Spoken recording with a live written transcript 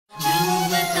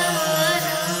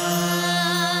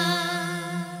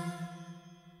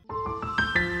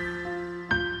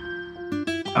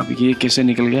अब ये कैसे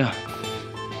निकल गया?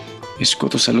 इसको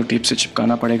तो सेलो टेप से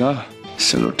चिपकाना पड़ेगा।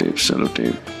 Cello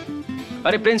tape.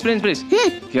 अरे प्रिंस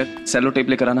यार सेलो टेप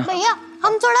लेकर आना। भैया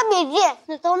हम थोड़ा बिजी है,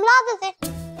 नहीं तो हम ला देते।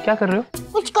 क्या कर रहे हो?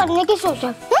 कुछ करने की सोच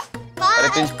है।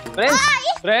 अरे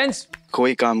प्रिंस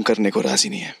कोई काम करने को राजी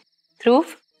नहीं है। ध्रुव,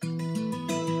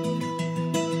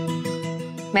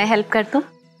 मैं हेल्प कर दूं?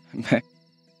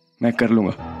 मैं कर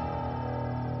लूंगा।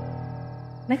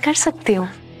 मैं कर सकती हूँ।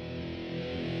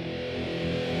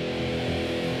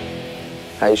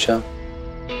 Ayesha,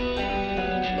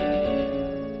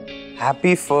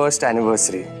 happy first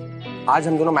anniversary. आज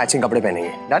हम दोनों मैचिंग कपड़े पहनेंगे।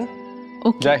 डन?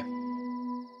 ओके। जय,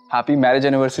 हैप्पी मैरिज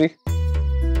एनिवर्सरी।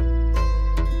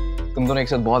 तुम दोनों एक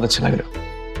साथ बहुत अच्छे लग रहे हो।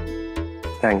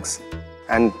 Thanks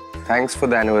and thanks for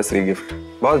the anniversary gift.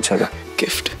 बहुत अच्छा था।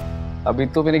 गिफ्ट? अभी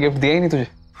तो मैंने गिफ्ट दिया ही नहीं तुझे।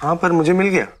 हाँ, पर मुझे मिल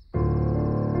गया।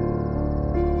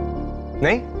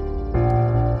 नहीं,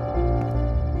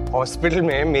 हॉस्पिटल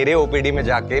में मेरे ओपीडी में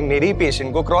जाके मेरी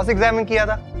पेशेंट को क्रॉस एग्जामिन किया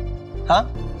था।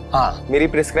 हाँ, मेरी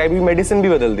प्रिस्क्राइब मेडिसिन भी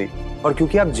बदल दी। और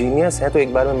क्योंकि आप जीनियस हैं तो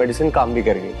एक बार में मेडिसिन काम भी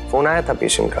कर गई। फोन आया था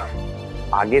पेशेंट का,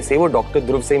 आगे से वो डॉक्टर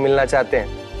ध्रुव से ही मिलना चाहते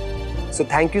हैं। So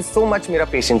thank you so much मेरा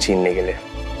पेशेंट छीनने के लिए।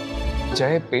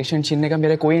 जय, पेशेंट छीनने का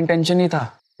मेरा कोई इंटेंशन नहीं था।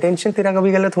 टेंशन तेरा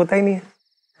कभी गलत होता ही नहीं है,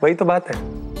 वही तो बात है।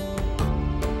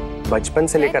 बचपन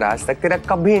से लेकर आज तक तेरा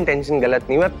कभी इंटेंशन गलत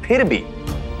नहीं हुआ, फिर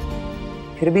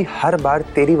भी हर बार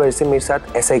तेरी वजह से मेरे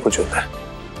साथ ऐसा ही कुछ होता है।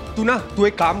 तू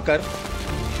एक काम कर,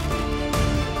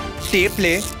 टेप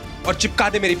ले और चिपका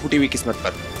दे मेरी फूटी हुई किस्मत पर।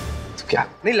 तो क्या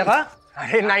नहीं लगा?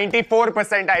 अरे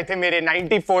 94% आए थे मेरे,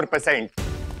 94%।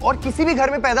 और किसी भी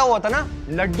घर में पैदा हुआ था ना,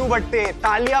 लड्डू बटते,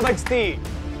 तालियां बजती।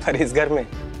 पर इस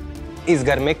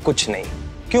घर में कुछ नहीं।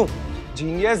 क्यों?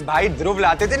 जीनियस भाई ध्रुव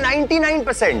लाते थे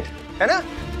 99%, है ना?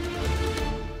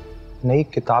 नई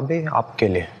किताबें आपके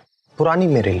लिए, पुरानी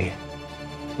मेरे लिए।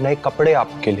 नए कपड़े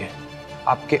आपके लिए,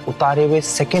 आपके उतारे हुए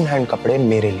सेकेंड हैंड कपड़े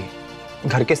मेरे लिए।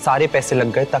 घर के सारे पैसे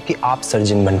लग गए ताकि आप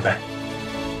सर्जन बन पाए।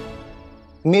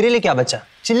 मेरे लिए क्या बचा?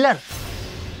 चिल्लर।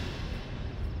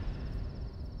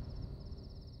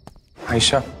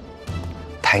 Ayesha,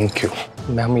 thank you.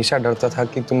 मैं हमेशा डरता था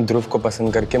कि तुम ध्रुव को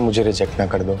पसंद करके मुझे रिजेक्ट ना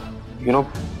कर दो। यू नो,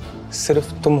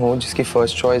 सिर्फ तुम हो जिसकी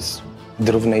फर्स्ट चॉइस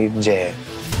ध्रुव नहीं, जय है।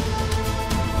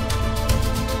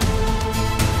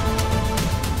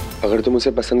 अगर तुम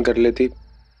उसे पसंद कर लेती,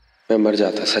 मैं मर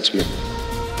जाता सच में।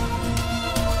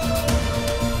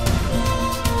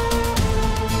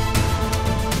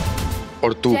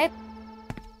 और तू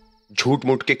झूठ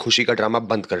मूठ के खुशी का ड्रामा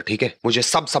बंद कर, ठीक है? मुझे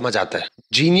सब समझ आता है।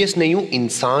 जीनियस नहीं हूं,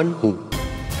 इंसान हूं।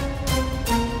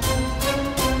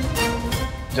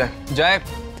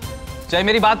 जय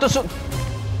मेरी बात तो सुन।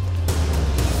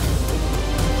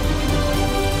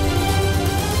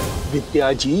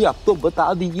 विद्या जी, अब तो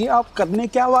बता दीजिए आप करने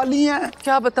क्या वाली हैं?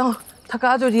 क्या बताऊं,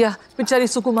 थका जो रिया, बेचारी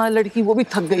सुकुमार लड़की, वो भी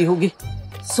थक गई होगी।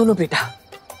 सुनो बेटा,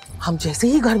 हम जैसे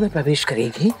ही घर में प्रवेश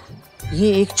करेगी,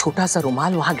 ये एक छोटा सा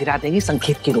रुमाल वहां गिरा देंगे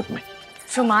संकेत के रूप में।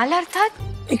 रुमाल अर्थात?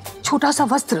 एक छोटा सा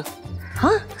वस्त्र।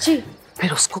 हाँ जी।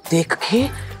 फिर उसको देख के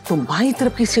तुम बाईं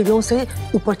तरफ की सीढ़ियों से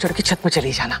ऊपर चढ़ के छत पर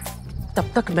चली जाना।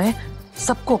 तब तक मैं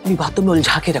सबको अपनी बातों में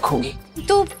उलझा के रखूंगी।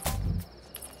 तो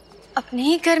अपने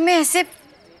ही घर में ऐसे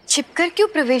छिपकर क्यों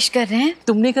प्रवेश कर रहे हैं?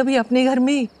 तुमने कभी अपने घर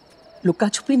में लुका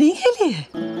छुपी नहीं खेली है?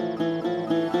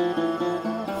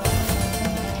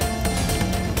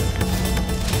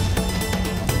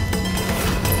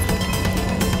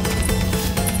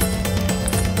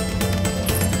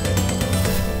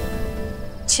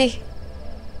 जी,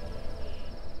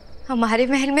 हमारे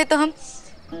महल में तो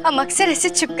हम अक्सर ऐसे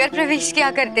छिपकर प्रवेश किया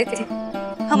करते थे।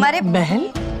 हमारे महल?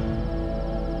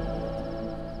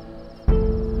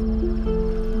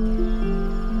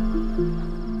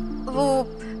 वो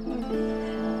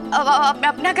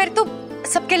अपना घर तो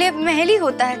सबके लिए महल ही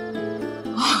होता है।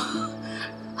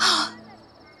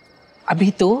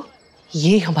 अभी तो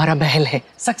ये हमारा महल है,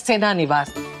 सक्सेना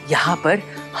निवास। यहाँ पर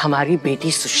हमारी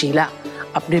बेटी सुशीला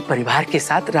अपने परिवार के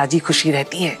साथ राजी खुशी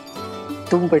रहती है।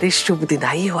 तुम बड़े शुभ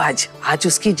दिनाई हो आज। आज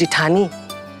उसकी जिठानी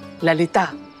ललिता,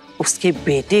 उसके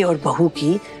बेटे और बहू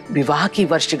की विवाह की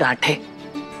वर्षगांठ है।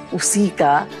 उसी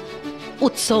का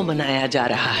उत्सव मनाया जा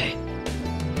रहा है।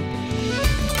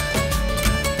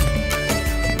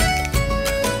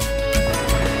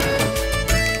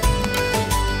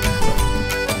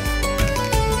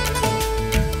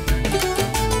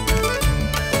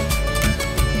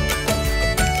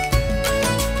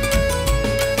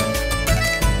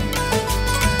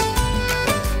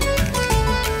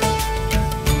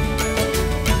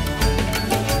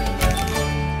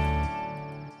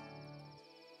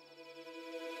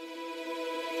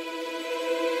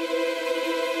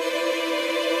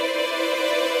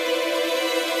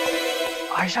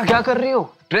 आयशा क्या कर रही हो?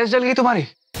 ड्रेस जल गई तुम्हारी।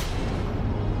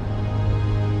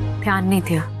 ध्यान नहीं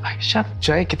दिया। आयशा,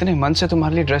 जय कितने मन से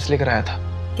तुम्हारे लिए ड्रेस लेकर आया था।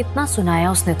 कितना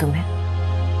सुनाया उसने तुम्हें?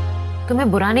 तुम्हें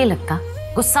बुरा नहीं लगता?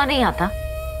 गुस्सा नहीं आता?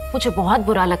 मुझे बहुत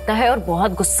बुरा लगता है और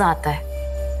बहुत गुस्सा आता है।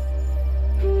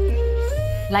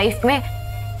 लाइफ में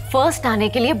फर्स्ट आने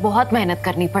के लिए बहुत मेहनत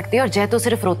करनी पड़ती है और जय तो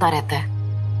सिर्फ रोता रहता है।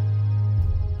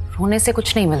 रोने से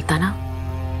कुछ नहीं मिलता ना।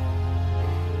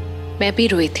 मैं भी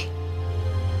रोई थी,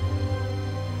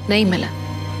 नहीं मिला।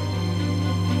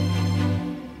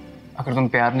 अगर तुम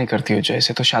प्यार नहीं करती हो जय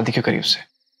से तो शादी क्यों करी उससे?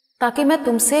 ताकि मैं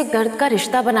तुमसे एक दर्द का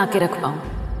रिश्ता बना के रख पाऊं।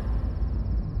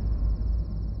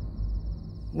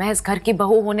 मैं इस घर की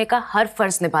बहू होने का हर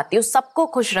फर्ज निभाती हूँ, सबको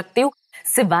खुश रखती हूँ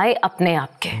सिवाय अपने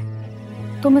आप के।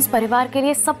 तुम इस परिवार के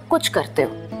लिए सब कुछ करते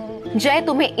हो। जय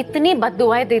तुम्हें इतनी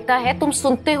बद्दुआएं देता है, तुम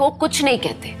सुनते हो, कुछ नहीं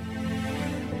कहते।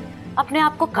 अपने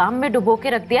आप को काम में डुबो के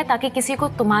रख दिया ताकि किसी को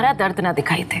तुम्हारा दर्द ना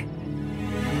दिखाई दे।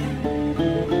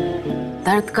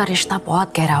 दर्द का रिश्ता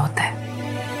बहुत गहरा होता है।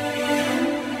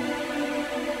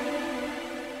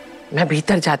 मैं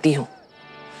भीतर जाती हूँ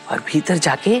और भीतर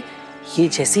जाके ये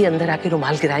जैसे अंदर आके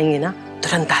रुमाल गिराएंगे ना,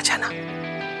 तुरंत आ जाना।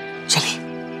 चलिए।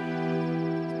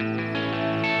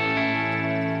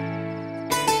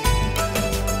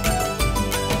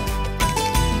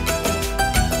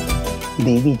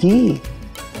 देवी जी,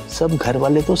 सब घर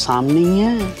वाले तो सामने ही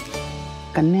हैं,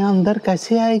 कन्या अंदर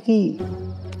कैसे आएगी?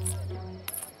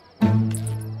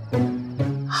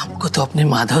 हमको तो अपने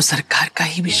माधव सरकार का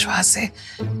ही विश्वास है,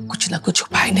 कुछ ना कुछ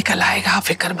उपाय निकल आएगा,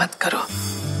 फिक्र मत करो।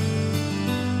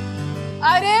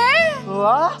 अरे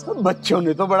वाह, बच्चों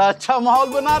ने तो बड़ा अच्छा माहौल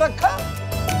बना रखा।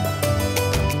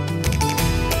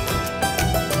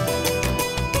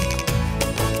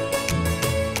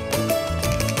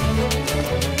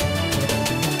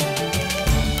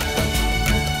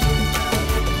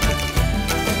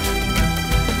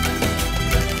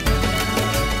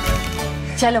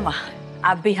 चलो माँ,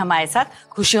 आप भी हमारे साथ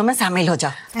खुशियों में शामिल हो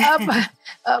जाओ।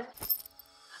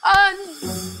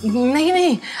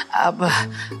 नहीं, अब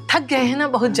थक गए हैं ना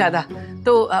बहुत ज्यादा,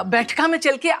 तो बैठका में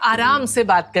चल के आराम से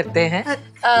बात करते हैं।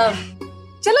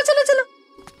 चलो चलो चलो।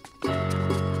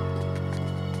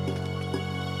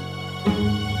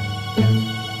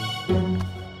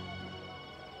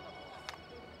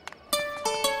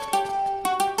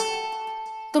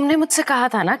 तुमने मुझसे कहा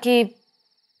था ना कि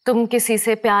तुम किसी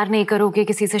से प्यार नहीं करोगे,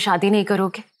 किसी से शादी नहीं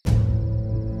करोगे,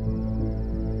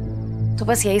 तो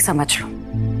बस यही समझ लो।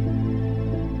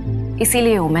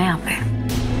 इसीलिए हूं मैं यहाँ पे।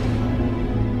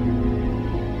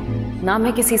 ना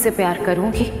मैं किसी से प्यार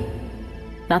करूंगी,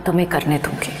 ना तुम्हें करने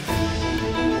दूंगी।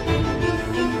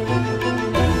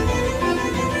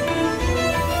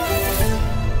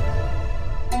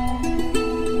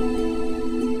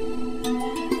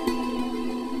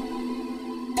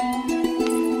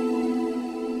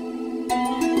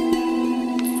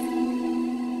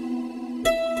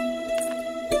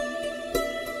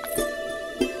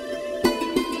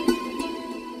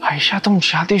 आयशा, तुम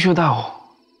शादीशुदा हो,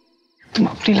 तुम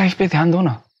अपनी लाइफ पे ध्यान दो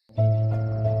ना।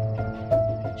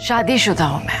 शादीशुदा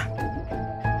हूं मैं,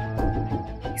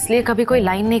 इसलिए कभी कोई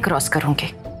लाइन नहीं क्रॉस करूंगी।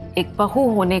 एक बहू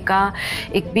होने का,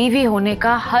 एक बीवी होने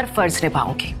का हर फर्ज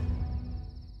निभाऊंगी।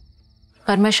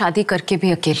 पर मैं शादी करके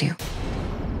भी अकेली हूं,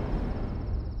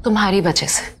 तुम्हारी वजह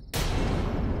से।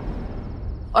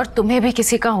 और तुम्हें भी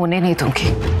किसी का होने नहीं दूंगी,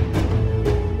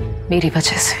 मेरी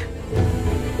वजह से।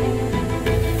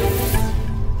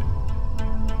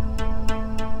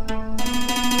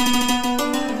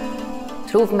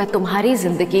 ध्रुव, मैं तुम्हारी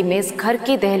जिंदगी में इस घर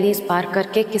की दहलीज पार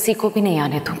करके किसी को भी नहीं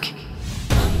आने दूंगी।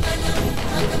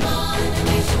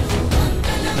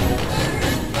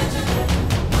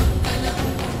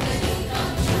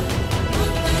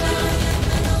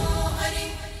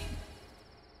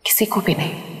 किसी को भी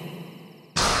नहीं।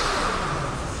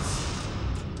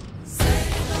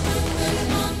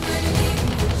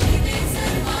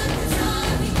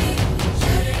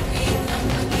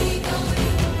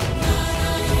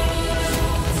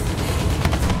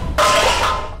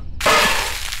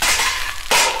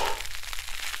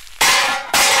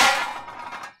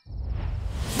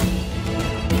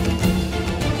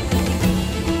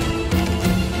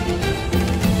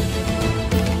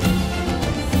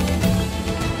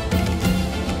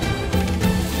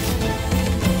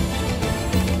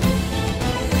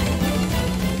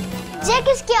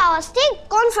 किसकी आवाज थी?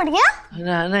 कौन फट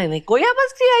गया? नहीं, कोई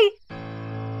आवाज नहीं आई।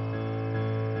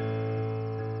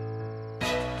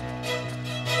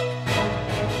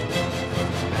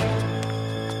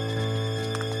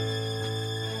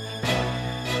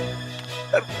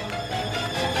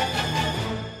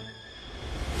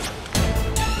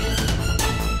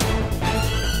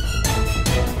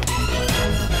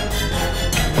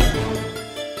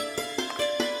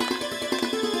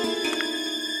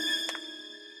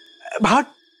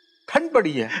 बहुत ठंड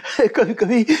पड़ी है। कभी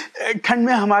कभी ठंड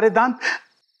में हमारे दांत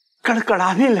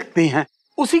कड़कड़ाने लगते हैं,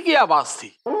 उसी की आवाज थी।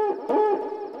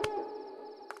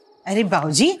 अरे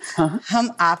बाबूजी,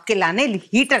 हम आपके लाने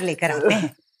हीटर लेकर आते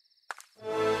हैं।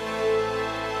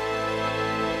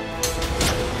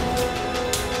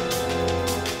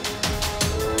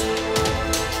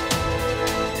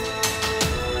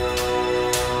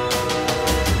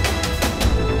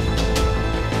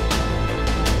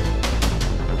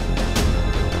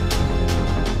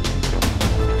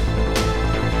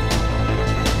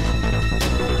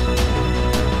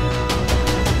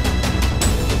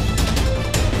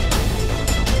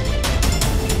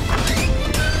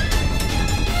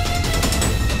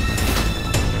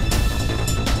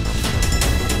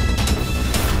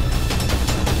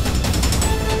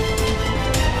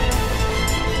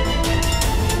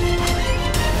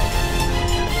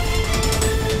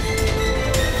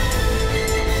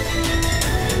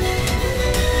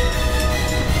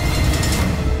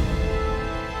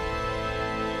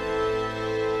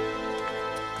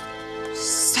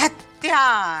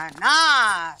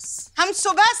 सत्यानाश! हम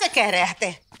सुबह से कह रहे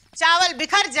थे चावल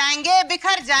बिखर जाएंगे,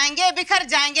 बिखर जाएंगे, बिखर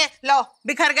जाएंगे। लो,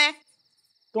 बिखर गए।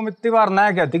 तुम इतनी बार ना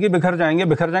कहती कि बिखर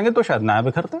जाएंगे तो शायद ना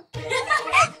बिखरते।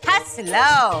 हंस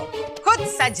लो, खुद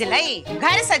सज लई,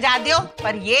 घर सजा दियो,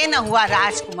 पर ये न हुआ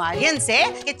राजकुमारियन से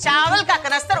कि चावल का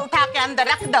कनस्तर उठा के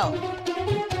अंदर रख दो।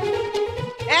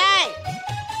 ए!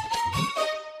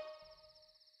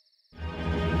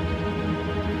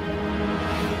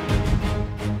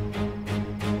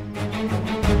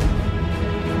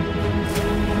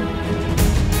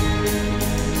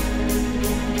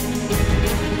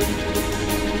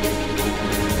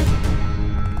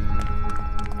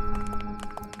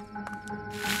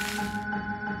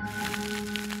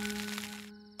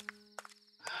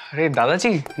 अरे दादाजी,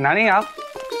 नानी आप।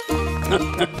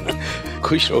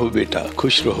 खुश रहो बेटा,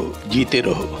 खुश रहो, जीते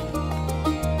रहो।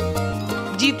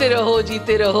 जीते रहो,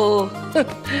 जीते रहो,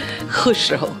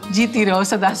 खुश रहो, जीती रहो,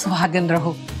 सदा सुहागन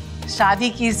रहो। शादी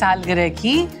की सालगिरह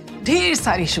की ढेर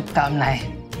सारी शुभकामनाएं।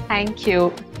 Thank you.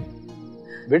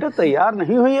 बेटा तैयार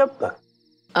नहीं हुई अब तक?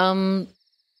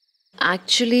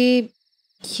 एक्चुअली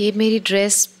ये मेरी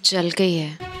ड्रेस जल गई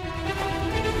है।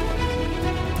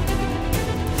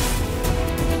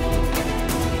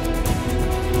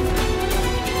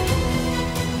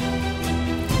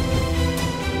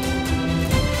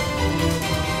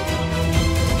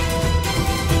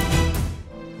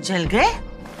 जल गए?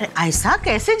 ऐसा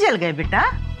कैसे जल गए बेटा?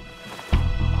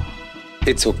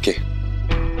 इट्स ओके,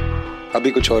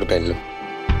 अभी कुछ और पहन लो।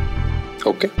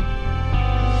 ओके?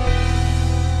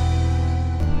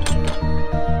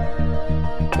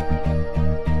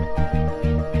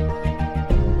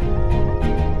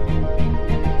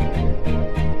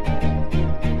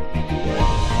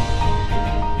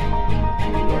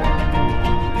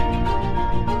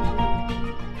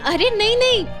 अरे नहीं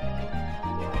नहीं,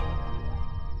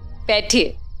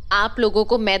 बैठिए। आप लोगों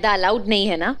को मैदा अलाउड नहीं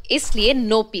है ना, इसलिए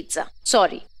नो पिज्जा,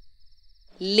 सॉरी।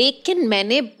 लेकिन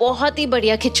मैंने बहुत ही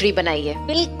बढ़िया खिचड़ी बनाई है,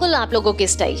 बिल्कुल आप लोगों के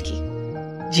स्टाइल की।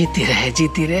 जीती रहे,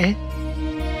 जीती रहे।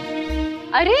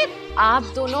 अरे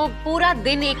आप दोनों पूरा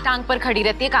दिन एक टांग पर खड़ी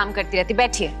रहती है, काम करती रहती।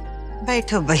 बैठिए।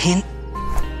 बैठो बहन।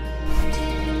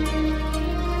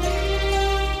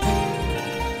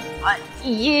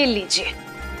 ये लीजिए।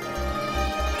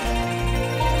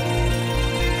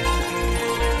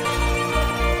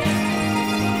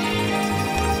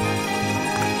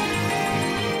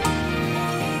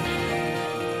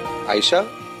 आयशा,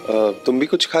 तुम भी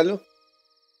कुछ खा लो।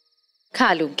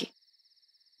 खा लूंगी।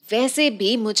 वैसे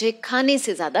भी मुझे खाने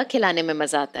से ज्यादा खिलाने में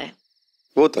मजा आता है।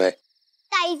 वो तो है।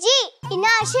 ताई जी,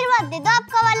 इन्हें आशीर्वाद दे दो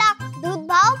आपका वाला। दूध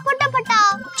भाव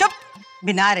फटाफटाओ। चुप,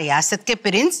 बिना रियासत के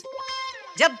प्रिंस।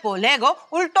 जब बोलेगो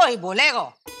उल्टो ही बोलेगो।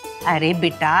 अरे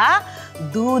बेटा,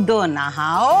 दूधो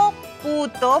नहाओ,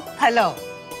 पूतो फलो।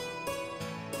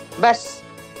 बस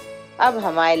अब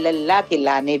हमारे लल्ला के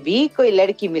लाने भी कोई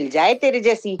लड़की मिल जाए तेरे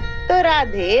जैसी तो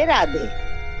राधे राधे।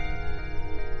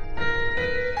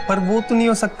 पर वो तो नहीं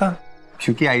हो सकता,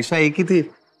 क्योंकि आयशा एक ही थी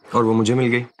और वो मुझे मिल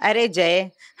गई। अरे जय,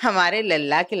 हमारे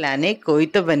लल्ला के लाने कोई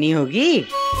तो बनी होगी।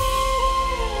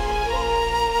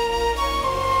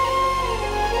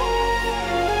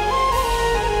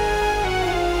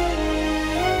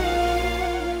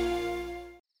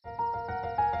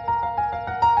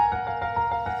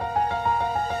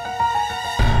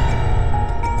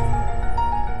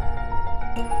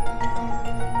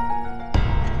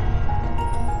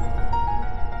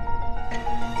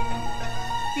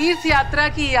 तीर्थ यात्रा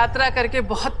की यात्रा करके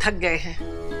बहुत थक गए हैं,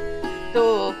 तो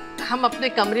हम अपने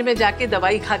कमरे में जाके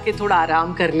दवाई खा के थोड़ा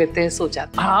आराम कर लेते हैं, सो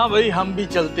जाते हैं। हाँ भाई, हम भी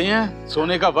चलते हैं,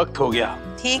 सोने का वक्त हो गया।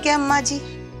 ठीक है अम्मा जी,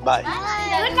 बाय।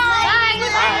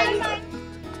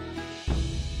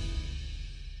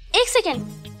 एक सेकेंड,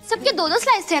 सबके 2-2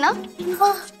 स्लाइस थे ना?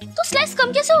 तो स्लाइस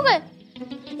कम कैसे हो गए?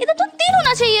 इधर तो 3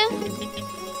 होना चाहिए।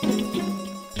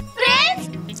 फ्रेंड्स,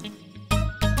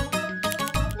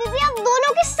 दीदी आप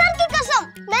दोनों की सर की कसम,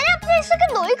 मैंने अपने हिस्से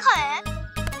के 2 ही खाए हैं।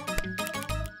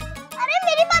 अरे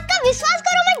मेरी बात का विश्वास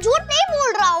करो, मैं झूठ नहीं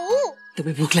बोल रहा हूँ।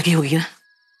 तुम्हें भूख लगी होगी ना,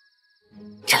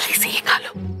 जल्दी से ये खा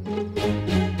लो।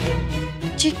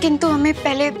 जी किंतु हमें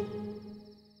पहले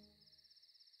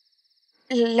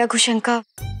लघु शंका।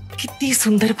 कितनी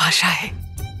सुंदर भाषा है,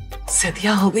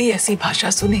 सदियां हो गई ऐसी भाषा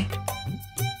सुने।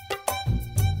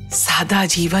 सादा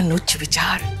जीवन उच्च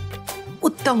विचार,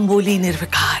 उत्तम बोली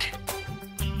निर्विकार।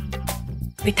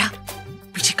 बेटा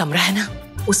पीछे कमरा है ना,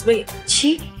 उसमें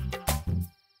जी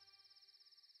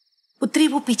पुत्री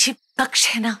वो पीछे कक्ष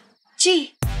है ना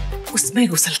जी, उसमें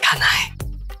गुसल खाना है।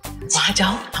 वहां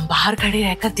जाओ, हम बाहर खड़े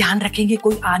रहकर ध्यान रखेंगे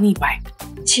कोई आ नहीं पाए।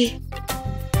 जी।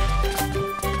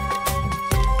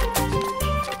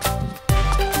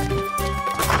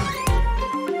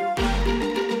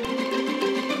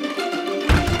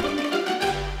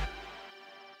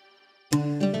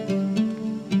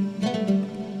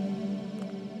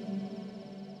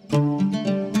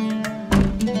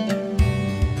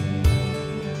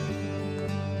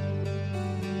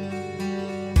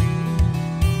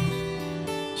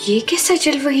 ये कैसा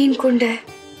जलवहीन कुंड है?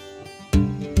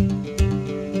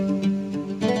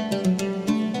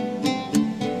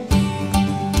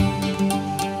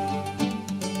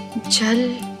 जल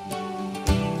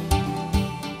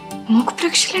मुख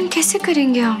प्रक्षालन कैसे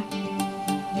करेंगे हम?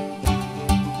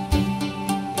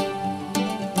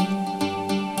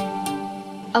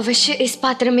 अवश्य इस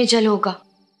पात्र में जल होगा।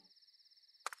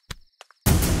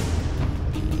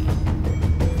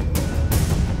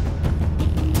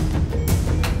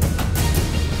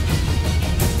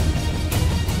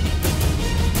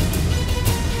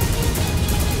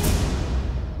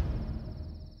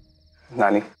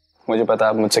 नानी, मुझे पता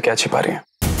आप मुझसे क्या छिपा रही हैं।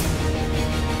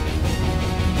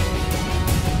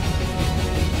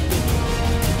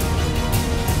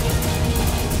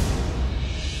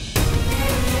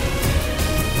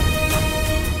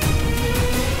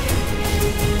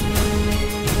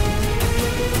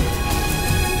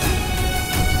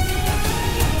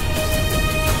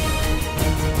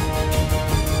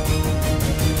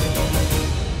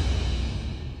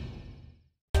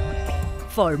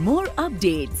 For more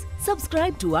updates,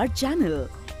 subscribe to our channel,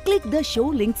 click the show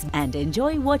links and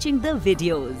enjoy watching the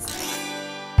videos.